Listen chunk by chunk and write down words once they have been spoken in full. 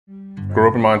Grew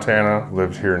up in Montana,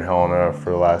 lived here in Helena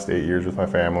for the last 8 years with my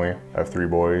family. I have 3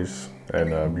 boys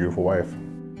and a beautiful wife.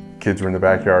 Kids were in the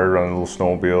backyard running a little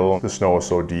snowmobile. The snow was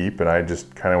so deep and I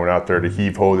just kind of went out there to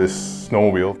heave-ho this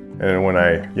snowmobile. And when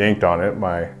I yanked on it,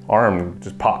 my arm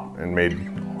just popped and made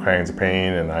all kinds of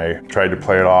pain, and I tried to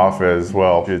play it off as,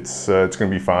 well, it's gonna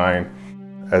be fine.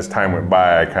 As time went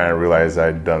by, I kind of realized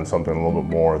I'd done something a little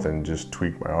bit more than just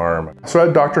tweak my arm. So I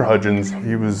had Dr. Hudgens.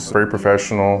 He was very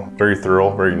professional, very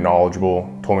thorough, very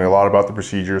knowledgeable, told me a lot about the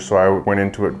procedure, so I went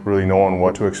into it really knowing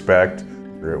what to expect.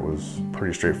 It was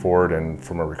pretty straightforward, and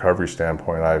from a recovery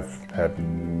standpoint, I've had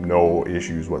no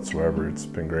issues whatsoever. It's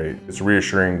been great. It's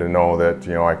reassuring to know that,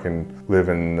 you know, I can live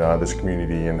in this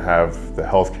community and have the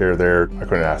healthcare there. I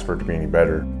couldn't ask for it to be any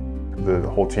better. The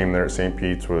whole team there at St.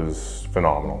 Pete's was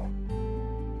phenomenal.